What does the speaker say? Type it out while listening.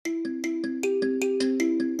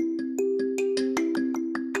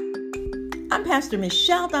Pastor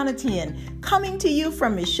Michelle Donatian, coming to you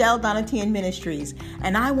from Michelle Donatian Ministries,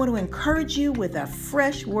 and I want to encourage you with a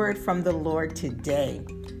fresh word from the Lord today.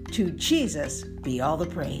 To Jesus be all the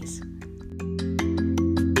praise.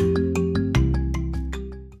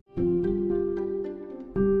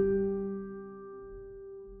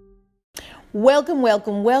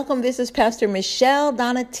 Welcome. This is Pastor Michelle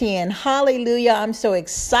Donatian. Hallelujah. I'm so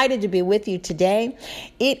excited to be with you today.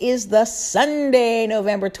 It is the Sunday,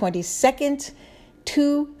 November 22nd,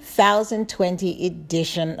 2020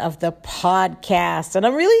 edition of the podcast. And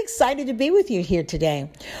I'm really excited to be with you here today.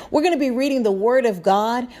 We're going to be reading the Word of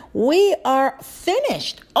God. We are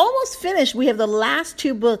almost finished. We have the last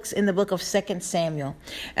two books in the book of 2 Samuel.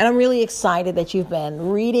 And I'm really excited that you've been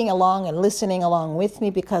reading along and listening along with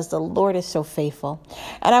me because the Lord is so faithful.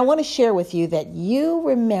 And I want to share with you that you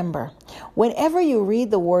remember, whenever you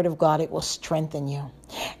read the Word of God, it will strengthen you.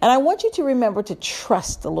 And I want you to remember to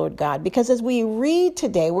trust the Lord God, because as we read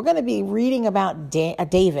today, we're going to be reading about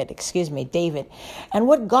David, and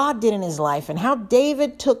what God did in his life and how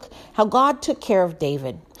God took care of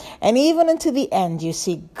David. And even unto the end, you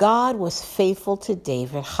see, God was faithful to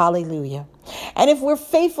David. Hallelujah. And if we're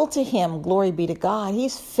faithful to him, glory be to God,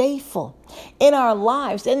 he's faithful in our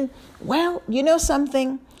lives. And well, you know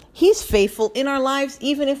something? He's faithful in our lives,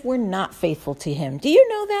 even if we're not faithful to him. Do you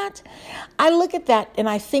know that? I look at that and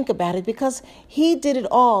I think about it because he did it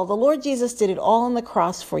all. The Lord Jesus did it all on the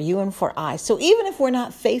cross for you and for I. So even if we're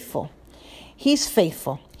not faithful, he's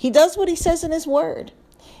faithful. He does what he says in his word.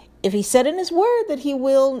 If he said in his word that he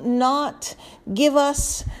will not give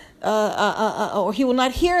us, or he will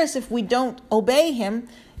not hear us if we don't obey him,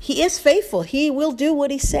 he is faithful. He will do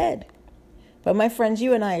what he said. But my friends,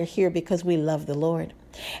 you and I are here because we love the Lord.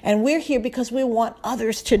 And we're here because we want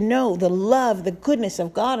others to know the love, the goodness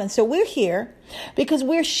of God. And so we're here because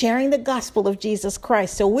we're sharing the gospel of Jesus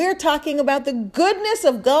Christ. So we're talking about the goodness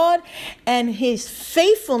of God, and his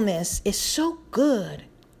faithfulness is so good.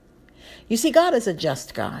 You see, God is a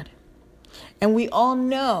just God. And we all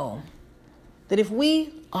know that if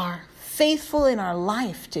we are faithful in our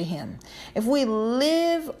life to him, if we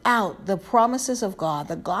live out the promises of God,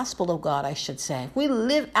 the gospel of God, I should say, if we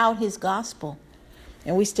live out his gospel,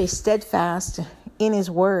 and we stay steadfast in his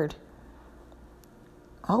word,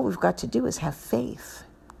 all we've got to do is have faith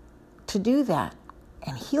to do that.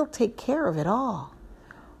 And he'll take care of it all.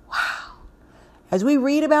 Wow. As we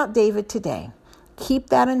read about David today, keep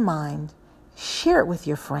that in mind. Share it with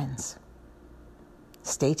your friends.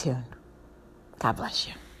 Stay tuned. God bless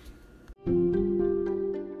you.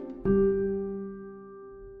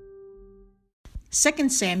 2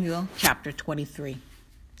 Samuel chapter 23.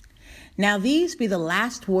 Now these be the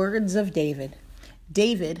last words of David.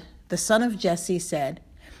 David, the son of Jesse, said,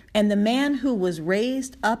 and the man who was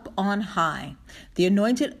raised up on high, the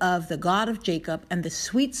anointed of the God of Jacob, and the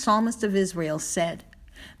sweet psalmist of Israel, said,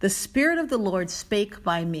 the Spirit of the Lord spake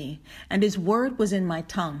by me, and his word was in my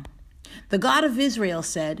tongue. The God of Israel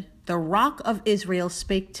said, the rock of Israel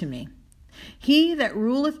spake to me. He that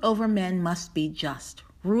ruleth over men must be just,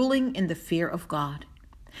 ruling in the fear of God.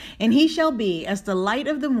 And he shall be as the light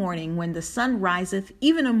of the morning when the sun riseth,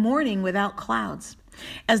 even a morning without clouds,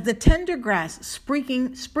 as the tender grass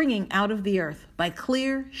springing out of the earth by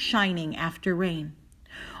clear shining after rain.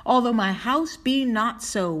 Although my house be not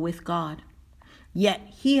so with God, yet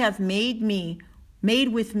he hath made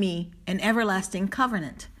with me an everlasting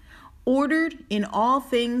covenant, ordered in all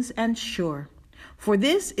things and sure. For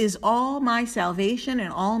this is all my salvation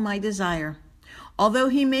and all my desire, although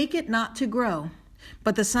he make it not to grow.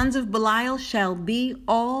 But the sons of Belial shall be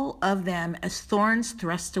all of them as thorns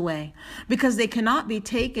thrust away, because they cannot be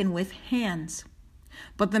taken with hands.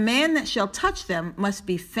 But the man that shall touch them must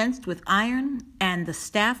be fenced with iron and the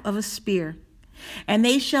staff of a spear, and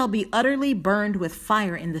they shall be utterly burned with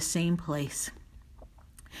fire in the same place.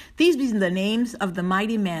 These be the names of the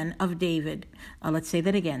mighty men of David. Let's say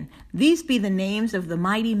that again. These be the names of the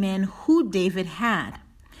mighty men who David had.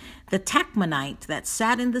 The Tachmonite that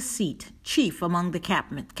sat in the seat, chief among the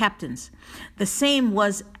captains. The same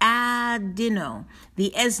was Adino,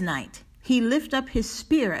 the Eznite. He lifted up his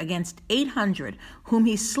spear against 800, whom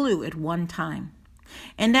he slew at one time.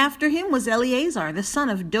 And after him was Eleazar, the son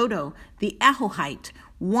of Dodo, the Ahohite,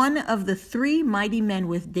 one of the three mighty men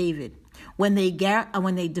with David, when they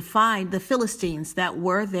defied the Philistines that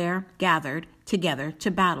were there gathered together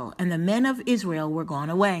to battle, and the men of Israel were gone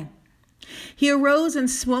away. He arose and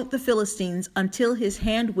smote the Philistines until his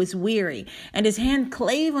hand was weary, and his hand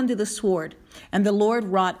clave unto the sword. And the Lord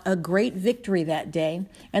wrought a great victory that day,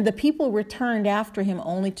 and the people returned after him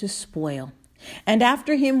only to spoil. And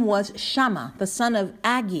after him was Shammah, the son of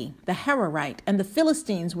Agi, the Hararite, and the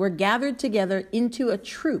Philistines were gathered together into a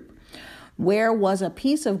troop, where was a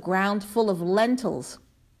piece of ground full of lentils,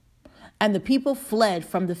 and the people fled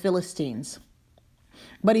from the Philistines.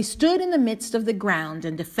 But he stood in the midst of the ground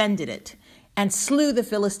and defended it, and slew the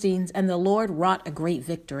Philistines, and the Lord wrought a great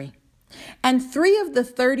victory. And 3 of the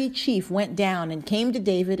 30 chief went down and came to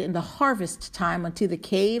David in the harvest time unto the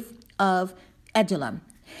cave of Adullam.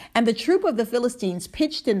 And the troop of the Philistines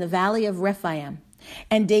pitched in the valley of Rephaim.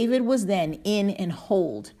 And David was then in an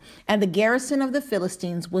hold, and the garrison of the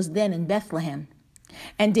Philistines was then in Bethlehem.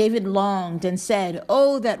 And David longed and said,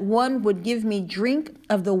 Oh, that one would give me drink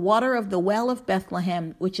of the water of the well of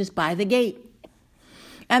Bethlehem, which is by the gate.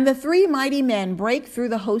 And the 3 mighty men brake through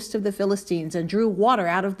the host of the Philistines, and drew water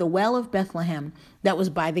out of the well of Bethlehem that was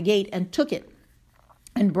by the gate, and took it,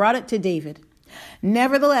 and brought it to David.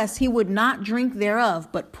 Nevertheless, he would not drink thereof,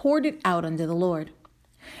 but poured it out unto the Lord.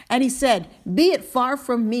 And he said, Be it far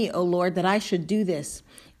from me, O Lord, that I should do this.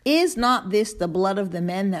 Is not this the blood of the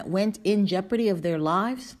men that went in jeopardy of their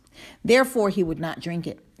lives? Therefore he would not drink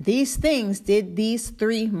it. These things did these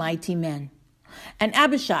 3 mighty men. And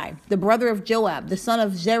Abishai, the brother of Joab, the son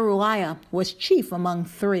of Zeruiah, was chief among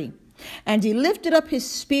 3. And he lifted up his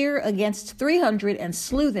spear against 300 and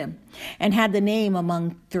slew them, and had the name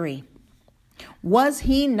among 3. Was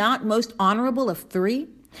he not most honorable of 3?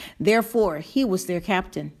 Therefore he was their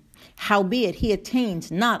captain. Howbeit he attained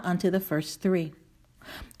not unto the first 3.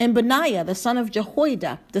 And Benaiah, the son of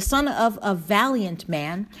Jehoiada, the son of a valiant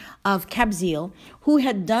man of Kabzeel, who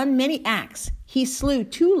had done many acts, he slew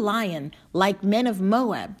 2 lion like men of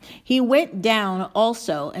Moab. He went down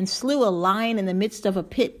also and slew a lion in the midst of a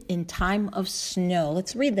pit in time of snow.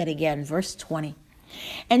 Let's read that again, verse 20.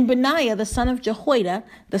 And Benaiah, the son of Jehoiada,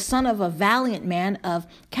 the son of a valiant man of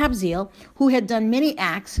Kabzeel, who had done many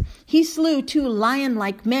acts, he slew 2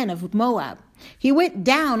 lion-like men of Moab. He went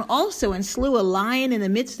down also and slew a lion in the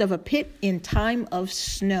midst of a pit in time of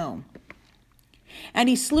snow. And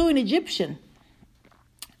he slew an Egyptian,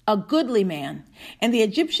 a goodly man, and the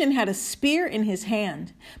Egyptian had a spear in his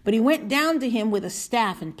hand. But he went down to him with a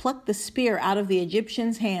staff and plucked the spear out of the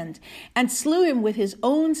Egyptian's hand and slew him with his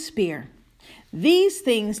own spear. These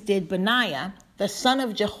things did Benaiah, the son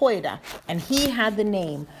of Jehoiada, and he had the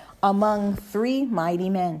name among 3 mighty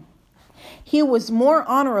men. He was more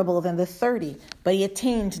honorable than the 30, but he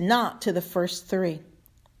attained not to the first 3.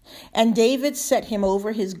 And David set him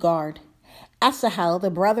over his guard. Asahel,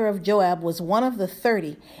 the brother of Joab, was one of the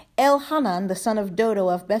 30. Elhanan, the son of Dodo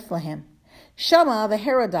of Bethlehem. Shammah the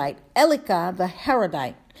Harodite. Elikah the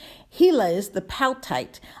Harodite. Helez the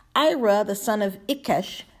Paltite. Ira the son of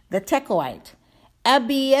Ikesh the Tekoite.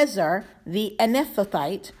 Abiezer the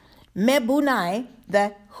Anethothite. Mebunai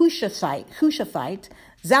the Hushathite.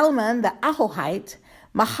 Zalman the Ahohite.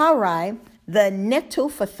 Maharai the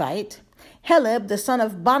Netophathite. Heleb the son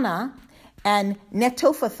of Bana and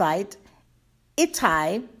Netophathite.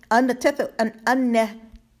 Ittai, an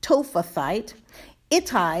Netophathite.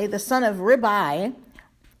 Ittai the son of Ribai,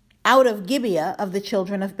 out of Gibeah of the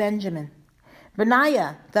children of Benjamin.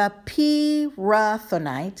 Benaiah the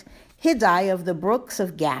Pirathonite. Hiddai of the brooks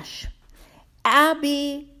of Gash.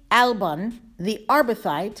 Abi Albon the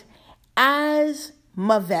Arbathite.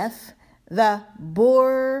 Azmaveth the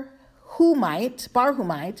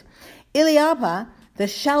Barhumite. Eliabah the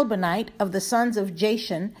Shalbonite of the sons of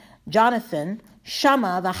Jashan. Jonathan,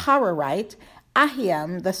 Shammah the Hararite.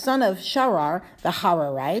 Ahiam the son of Sharar the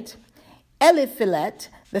Hararite. Eliphilet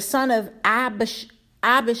the son of Ahasbai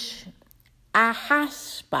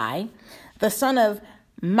the son of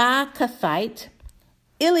Maacathite.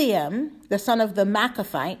 Eliam the son of the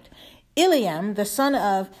Maacathite. Eliam the son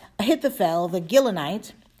of Ahithophel the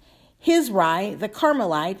Gilonite. Hizrai the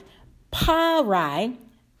Carmelite. Parai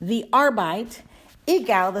the Arbite.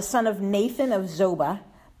 Igal the son of Nathan of Zobah.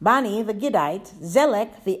 Bani the Giddite.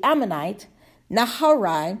 Zelek the Ammonite.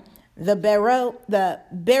 Naharai the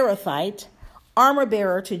Berothite. Armor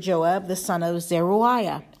bearer to Joab the son of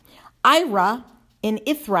Zeruiah. Ira in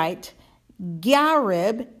Ithrite.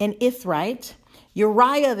 Garib in Ithrite.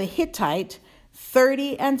 Uriah the Hittite.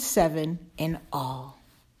 37 in all.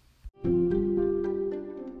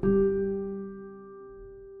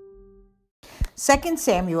 Second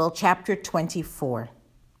Samuel chapter 24.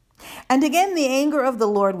 And again the anger of the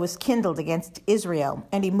Lord was kindled against Israel,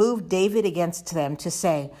 and he moved David against them to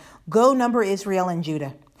say, Go number Israel and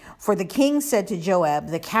Judah. For the king said to Joab,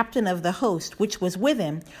 the captain of the host, which was with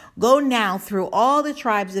him, Go now through all the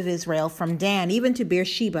tribes of Israel, from Dan even to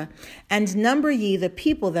Beersheba, and number ye the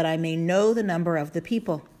people, that I may know the number of the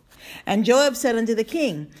people. And Joab said unto the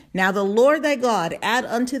king, Now the Lord thy God add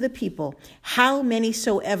unto the people how many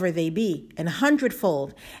soever they be,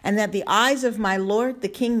 100-fold, and that the eyes of my lord the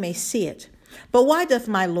king may see it. But why doth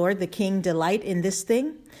my lord the king delight in this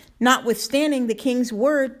thing? Notwithstanding, the king's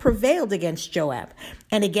word prevailed against Joab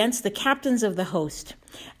and against the captains of the host.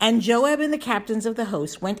 And Joab and the captains of the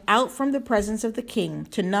host went out from the presence of the king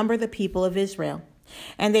to number the people of Israel.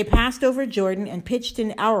 And they passed over Jordan and pitched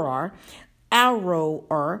in Aroer,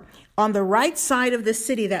 on the right side of the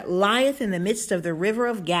city that lieth in the midst of the river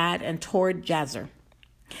of Gad, and toward Jazer.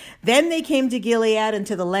 Then they came to Gilead and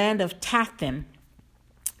to the land of Tatim,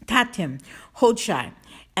 Hodshai,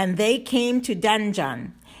 and they came to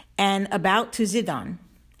Danjan, and about to Zidon,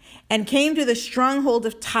 and came to the stronghold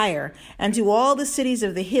of Tyre, and to all the cities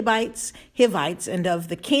of the Hivites, and of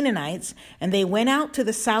the Canaanites, and they went out to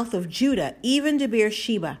the south of Judah, even to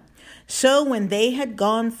Beersheba. So when they had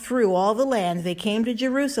gone through all the land, they came to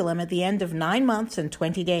Jerusalem at the end of 9 months and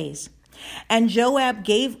 20 days. And Joab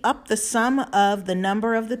gave up the sum of the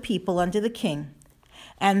number of the people unto the king.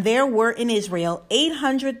 And there were in Israel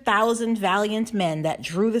 800,000 valiant men that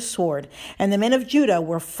drew the sword, and the men of Judah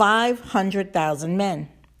were 500,000 men.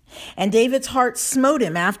 And David's heart smote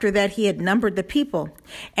him after that he had numbered the people.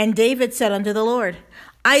 And David said unto the Lord,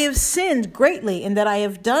 I have sinned greatly in that I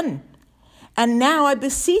have done. And now I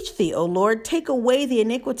beseech thee, O Lord, take away the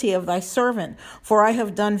iniquity of thy servant, for I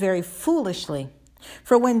have done very foolishly.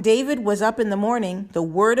 For when David was up in the morning, the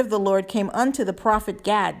word of the Lord came unto the prophet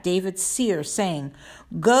Gad, David's seer, saying,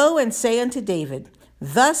 Go and say unto David,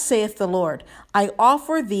 Thus saith the Lord, I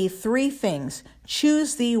offer thee 3 things.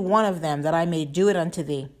 Choose thee one of them, that I may do it unto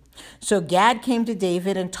thee. So Gad came to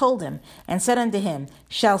David and told him, and said unto him,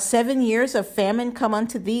 Shall 7 years of famine come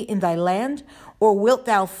unto thee in thy land? Or wilt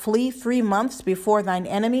thou flee 3 months before thine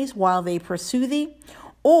enemies while they pursue thee?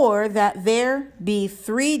 Or that there be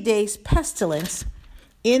 3 days pestilence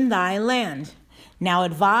in thy land? Now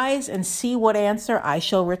advise and see what answer I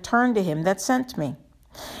shall return to him that sent me.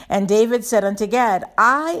 And David said unto Gad,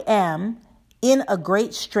 I am in a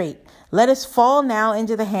great strait. Let us fall now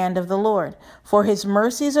into the hand of the Lord, for his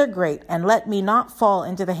mercies are great, and let me not fall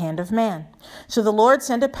into the hand of man. So the Lord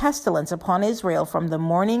sent a pestilence upon Israel from the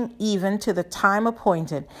morning even to the time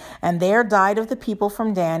appointed, and there died of the people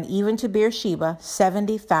from Dan even to Beersheba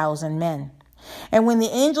 70,000 men. And when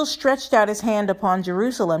the angel stretched out his hand upon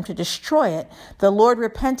Jerusalem to destroy it, the Lord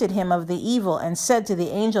repented him of the evil, and said to the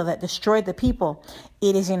angel that destroyed the people,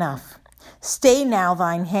 It is enough. Stay now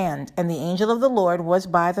thine hand. And the angel of the Lord was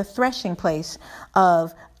by the threshing place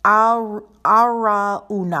of Araunah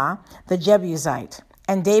the Jebusite.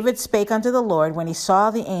 And David spake unto the Lord when he saw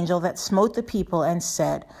the angel that smote the people, and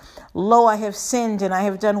said, Lo, I have sinned, and I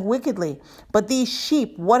have done wickedly. But these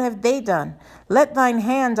sheep, what have they done? Let thine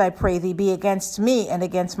hand, I pray thee, be against me and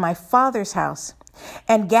against my father's house.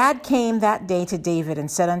 And Gad came that day to David, and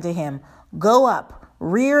said unto him, Go up,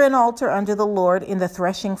 rear an altar unto the Lord in the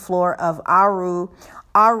threshing floor of Araunah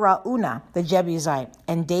the Jebusite.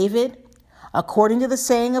 And David, according to the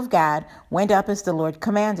saying of Gad, went up as the Lord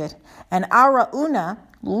commanded. And Araunah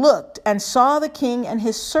looked and saw the king and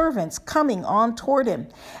his servants coming on toward him.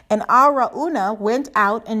 And Araunah went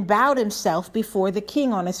out and bowed himself before the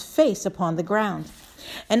king on his face upon the ground.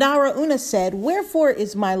 And Araunah said, Wherefore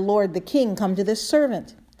is my lord the king come to this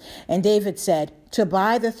servant? And David said, To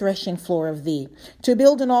buy the threshing floor of thee, to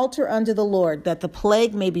build an altar unto the Lord, that the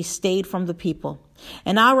plague may be stayed from the people.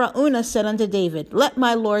 And Araunah said unto David, Let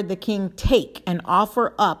my lord the king take and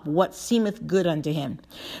offer up what seemeth good unto him.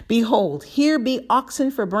 Behold, here be oxen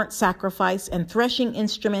for burnt sacrifice, and threshing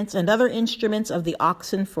instruments, and other instruments of the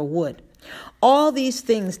oxen for wood. All these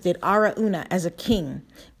things did Araunah as a king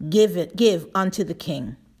give unto the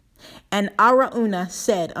king. And Araunah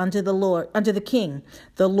said unto the king,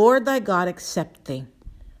 The Lord thy God accept thee.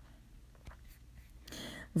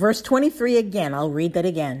 Verse 23 again, I'll read that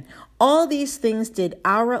again. All these things did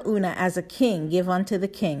Araunah as a king give unto the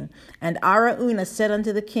king. And Araunah said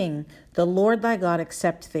unto the king, The Lord thy God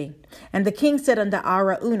accept thee. And the king said unto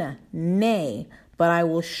Araunah, Nay, but I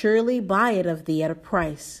will surely buy it of thee at a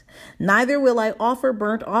price. Neither will I offer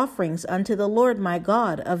burnt offerings unto the Lord my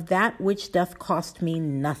God of that which doth cost me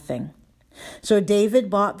nothing. So David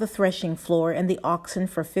bought the threshing floor and the oxen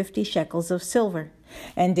for 50 shekels of silver.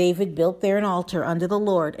 And David built there an altar unto the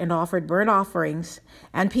Lord, and offered burnt offerings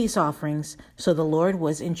and peace offerings. So the Lord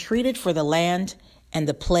was entreated for the land, and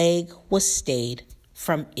the plague was stayed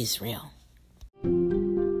from Israel.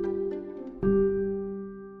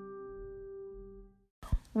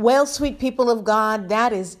 Well, sweet people of God,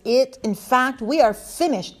 that is it. In fact, we are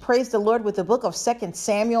finished. Praise the Lord with the book of 2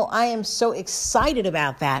 Samuel. I am so excited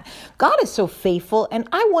about that. God is so faithful, and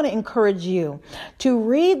I want to encourage you to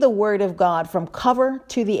read the Word of God from cover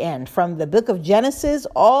to the end, from the book of Genesis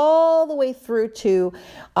all the way through to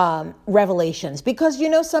Revelations. Because you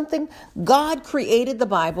know something? God created the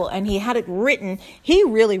Bible, and He had it written. He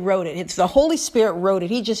really wrote it. It's the Holy Spirit wrote it.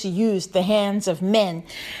 He just used the hands of men,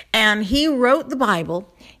 and He wrote the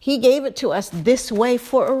Bible. He gave it to us this way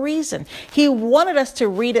for a reason. He wanted us to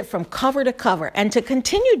read it from cover to cover and to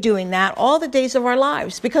continue doing that all the days of our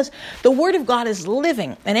lives, because the Word of God is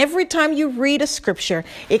living. And every time you read a scripture,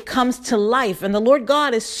 it comes to life. And the Lord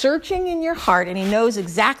God is searching in your heart, and He knows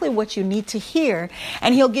exactly what you need to hear.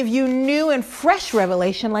 And He'll give you new and fresh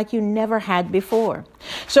revelation like you never had before.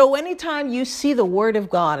 So anytime you see the Word of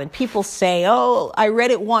God and people say, oh, I read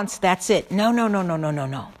it once, that's it.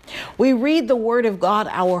 No. We read the Word of God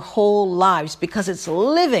our whole lives because it's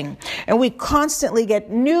living, and we constantly get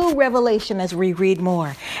new revelation as we read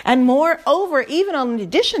more. And moreover, even in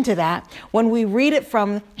addition to that, when we read it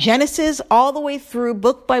from Genesis all the way through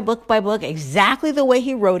book by book by book, exactly the way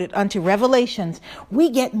He wrote it unto Revelations, we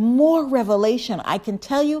get more revelation. I can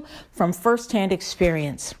tell you from firsthand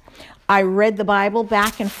experience. I read the Bible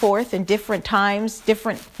back and forth in different times,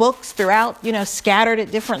 different books throughout, scattered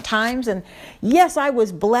at different times. And yes, I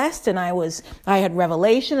was blessed, and I had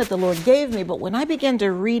revelation that the Lord gave me. But when I began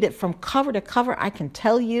to read it from cover to cover, I can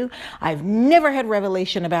tell you, I've never had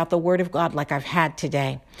revelation about the Word of God like I've had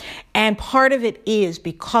today. And part of it is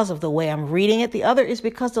because of the way I'm reading it. The other is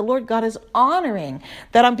because the Lord God is honoring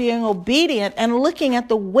that I'm being obedient and looking at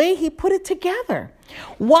the way He put it together.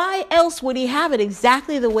 Why else would He have it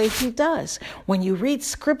exactly the way He does? When you read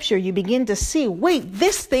scripture, you begin to see, wait,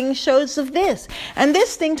 this thing shows of this, and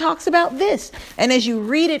this thing talks about this. And as you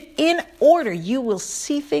read it in order, you will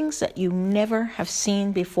see things that you never have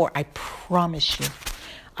seen before. I promise you.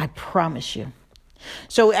 I promise you.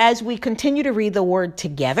 So as we continue to read the Word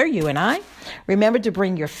together, you and I, remember to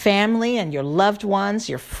bring your family and your loved ones,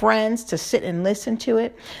 your friends, to sit and listen to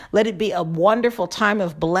it. Let it be a wonderful time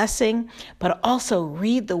of blessing, but also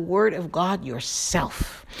read the Word of God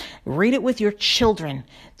yourself. Read it with your children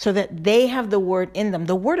so that they have the Word in them.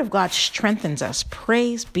 The Word of God strengthens us.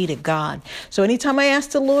 Praise be to God. So anytime I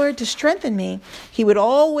asked the Lord to strengthen me, He would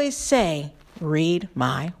always say, read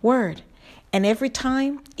my Word. And every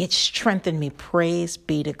time it strengthened me. Praise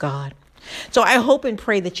be to God. So I hope and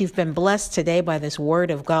pray that you've been blessed today by this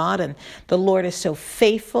Word of God. And the Lord is so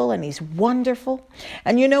faithful, and He's wonderful.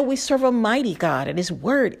 And we serve a mighty God, and His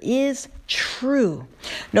Word is true.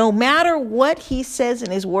 No matter what He says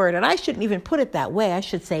in His Word, and I shouldn't even put it that way. I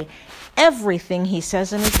should say everything He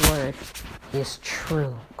says in His Word is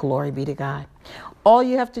true. Glory be to God. All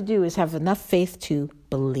you have to do is have enough faith to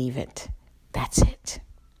believe it. That's it.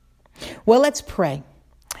 Well, let's pray.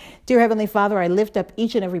 Dear Heavenly Father, I lift up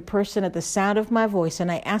each and every person at the sound of my voice,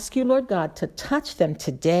 and I ask you, Lord God, to touch them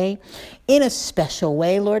today in a special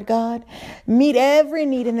way, Lord God. Meet every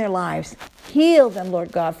need in their lives. Heal them,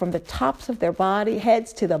 Lord God, from the tops of their body,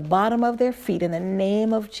 heads to the bottom of their feet, in the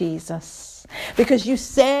name of Jesus. Because you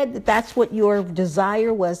said that that's what your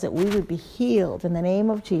desire was, that we would be healed in the name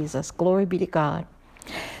of Jesus. Glory be to God.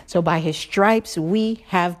 So by His stripes, we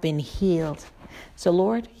have been healed. So,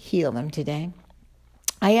 Lord, heal them today.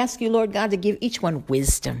 I ask you, Lord God, to give each one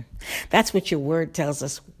wisdom. That's what your Word tells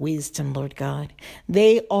us, wisdom, Lord God.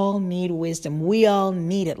 They all need wisdom. We all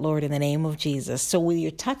need it, Lord, in the name of Jesus. So will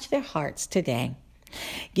you touch their hearts today?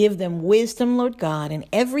 Give them wisdom, Lord God, in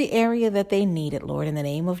every area that they need it, Lord, in the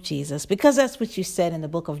name of Jesus. Because that's what you said in the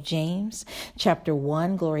book of James, chapter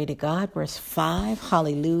 1, glory to God, verse 5,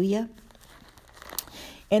 hallelujah.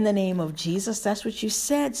 In the name of Jesus, that's what you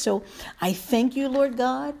said. So I thank you, Lord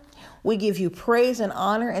God. We give you praise and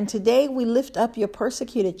honor. And today we lift up your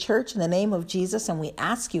persecuted church in the name of Jesus. And we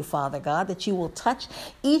ask you, Father God, that you will touch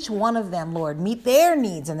each one of them, Lord. Meet their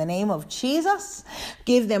needs in the name of Jesus.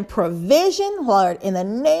 Give them provision, Lord, in the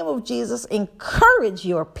name of Jesus. Encourage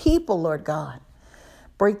your people, Lord God.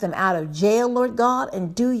 Break them out of jail, Lord God,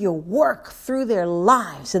 and do your work through their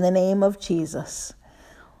lives in the name of Jesus.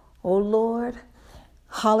 Oh, Lord.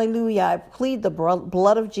 Hallelujah. I plead the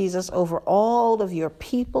blood of Jesus over all of your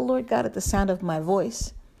people, Lord God, at the sound of my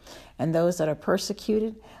voice, and those that are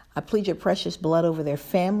persecuted. I plead your precious blood over their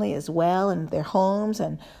family as well, and their homes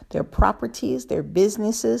and their properties, their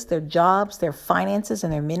businesses, their jobs, their finances,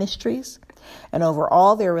 and their ministries, and over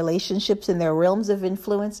all their relationships and their realms of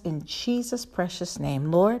influence in Jesus' precious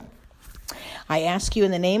name. Lord, I ask you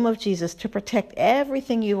in the name of Jesus to protect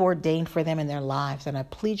everything you've ordained for them in their lives, and I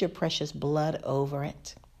plead your precious blood over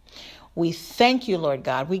it. We thank you, Lord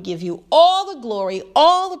God. We give you all the glory,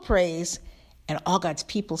 all the praise, and all God's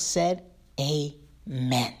people said,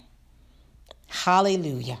 amen.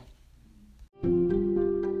 Hallelujah.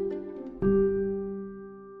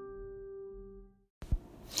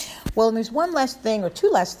 Well, there's one last thing or two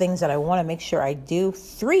last things that I want to make sure I do.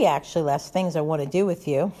 Three actually last things I want to do with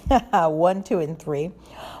you. 1, 2, and 3.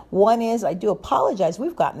 One is, I do apologize.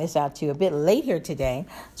 We've gotten this out to you a bit late here today.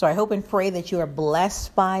 So I hope and pray that you are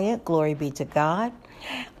blessed by it. Glory be to God.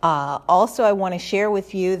 Also, I want to share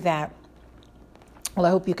with you that, well, I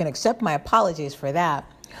hope you can accept my apologies for that.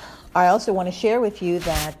 I also want to share with you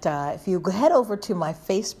that if you head over to my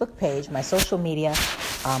Facebook page, my social media,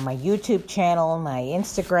 my YouTube channel, my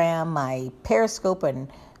Instagram, my Periscope, and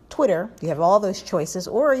Twitter, you have all those choices,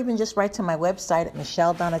 or even just write to my website at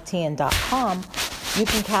michelledonatian.com. You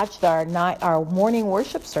can catch our morning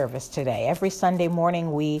worship service today. Every Sunday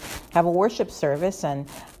morning we have a worship service, and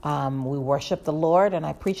we worship the Lord, and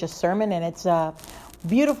I preach a sermon, and it's a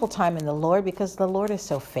beautiful time in the Lord because the Lord is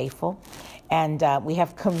so faithful. And we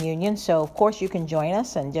have communion. So, of course, you can join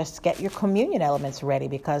us and just get your communion elements ready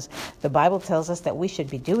because the Bible tells us that we should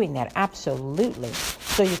be doing that. Absolutely.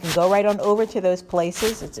 So you can go right on over to those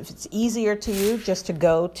places. If it's easier to you just to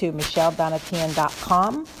go to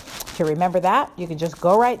michelledonatian.com to remember that, you can just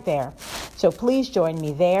go right there. So please join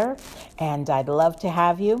me there, and I'd love to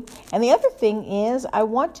have you. And the other thing is, I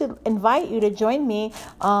want to invite you to join me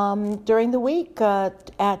during the week at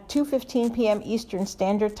 2:15 p.m. Eastern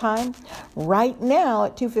Standard Time. Right now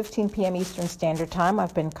at 2:15 p.m. Eastern Standard Time,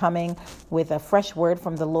 I've been coming with a fresh word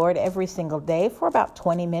from the Lord every single day for about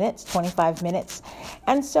 20 minutes, 25 minutes.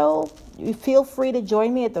 And so you feel free to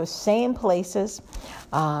join me at those same places.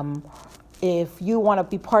 If you want to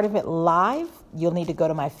be part of it live, you'll need to go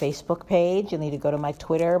to my Facebook page. You'll need to go to my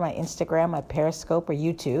Twitter, my Instagram, my Periscope, or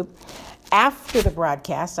YouTube. After the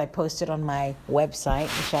broadcast, I post it on my website,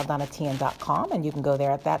 michelledonatian.com, and you can go there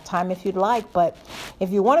at that time if you'd like. But if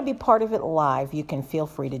you want to be part of it live, you can feel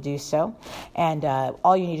free to do so. And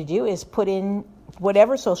all you need to do is put in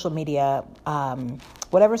whatever social media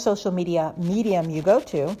medium you go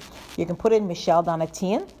to. You can put in Michelle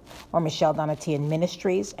Donatian or Michelle Donatian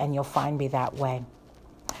Ministries, and you'll find me that way.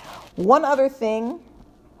 One other thing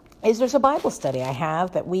is there's a Bible study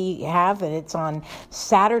we have, and it's on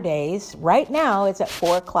Saturdays. Right now, it's at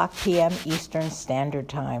 4 o'clock p.m. Eastern Standard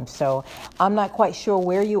Time. So I'm not quite sure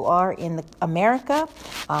where you are in America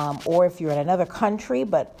or if you're in another country,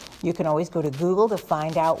 but you can always go to Google to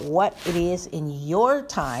find out what it is in your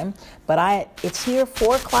time. But it's here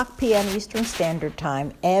 4 o'clock p.m. Eastern Standard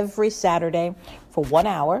Time every Saturday for 1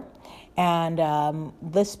 hour. And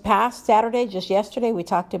this past Saturday, just yesterday, we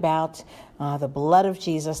talked about the blood of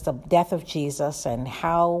Jesus, the death of Jesus, and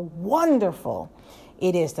how wonderful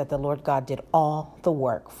it is that the Lord God did all the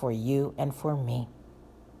work for you and for me.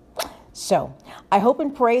 So I hope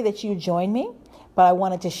and pray that you join me, but I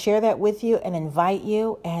wanted to share that with you and invite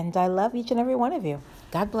you, and I love each and every one of you.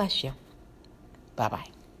 God bless you. Bye-bye.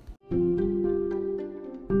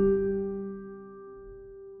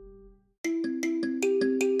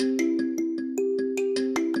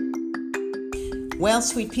 Well,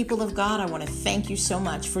 sweet people of God, I want to thank you so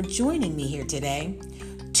much for joining me here today.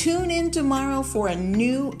 Tune in tomorrow for a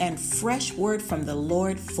new and fresh word from the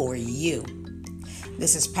Lord for you.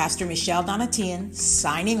 This is Pastor Michelle Donatian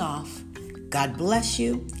signing off. God bless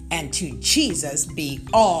you, and to Jesus be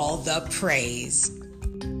all the praise.